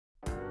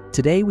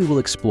Today, we will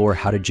explore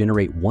how to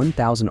generate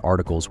 1,000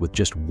 articles with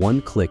just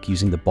one click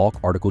using the bulk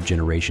article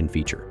generation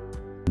feature.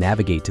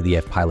 Navigate to the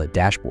Affpilot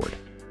dashboard.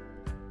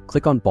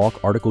 Click on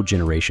bulk article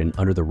generation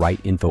under the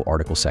Write Info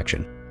article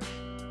section.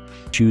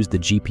 Choose the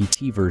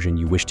GPT version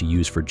you wish to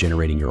use for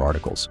generating your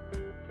articles.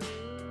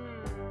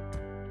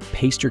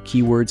 Paste your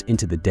keywords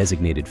into the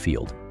designated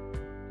field.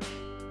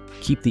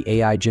 Keep the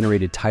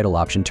AI-generated title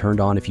option turned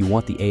on if you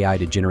want the AI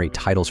to generate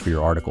titles for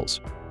your articles.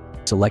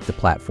 Select the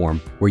platform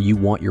where you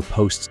want your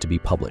posts to be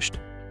published.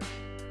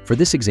 For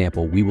this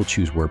example, we will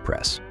choose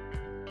WordPress.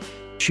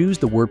 Choose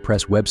the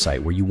WordPress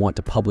website where you want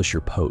to publish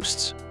your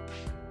posts.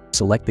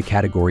 Select the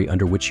category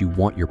under which you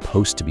want your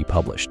post to be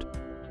published.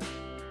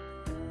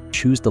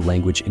 Choose the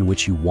language in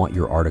which you want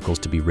your articles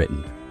to be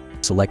written.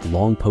 Select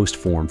long post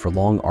form for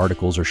long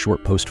articles or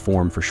short post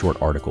form for short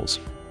articles.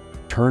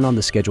 Turn on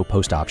the schedule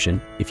post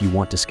option if you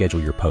want to schedule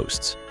your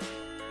posts.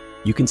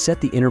 You can set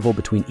the interval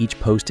between each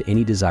post to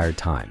any desired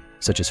time,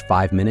 such as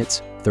 5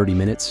 minutes, 30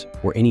 minutes,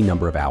 or any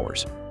number of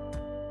hours.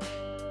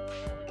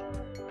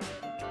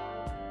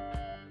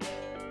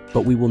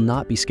 But we will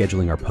not be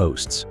scheduling our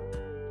posts.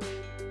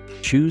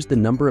 Choose the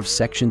number of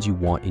sections you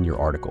want in your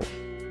article.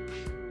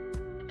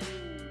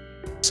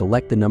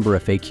 Select the number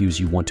of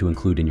FAQs you want to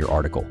include in your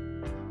article.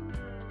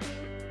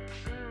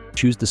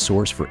 Choose the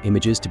source for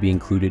images to be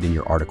included in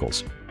your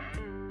articles.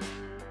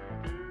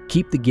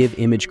 Keep the Give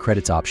Image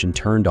Credits option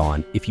turned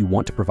on if you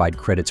want to provide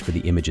credits for the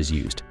images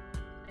used.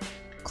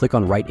 Click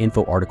on Write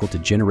Info article to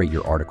generate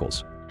your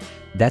articles.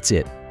 That's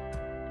it.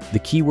 The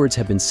keywords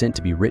have been sent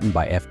to be written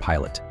by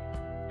Affpilot.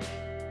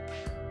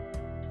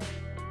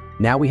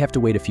 Now we have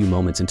to wait a few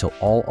moments until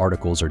all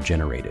articles are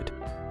generated.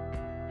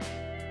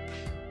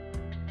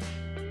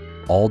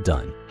 All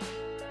done.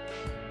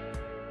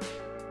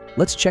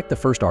 Let's check the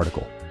first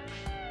article.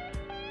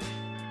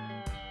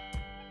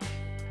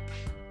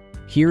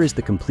 Here is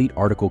the complete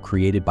article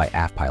created by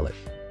Affpilot.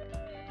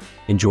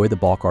 Enjoy the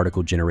bulk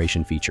article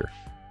generation feature.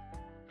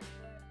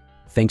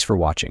 Thanks for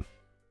watching.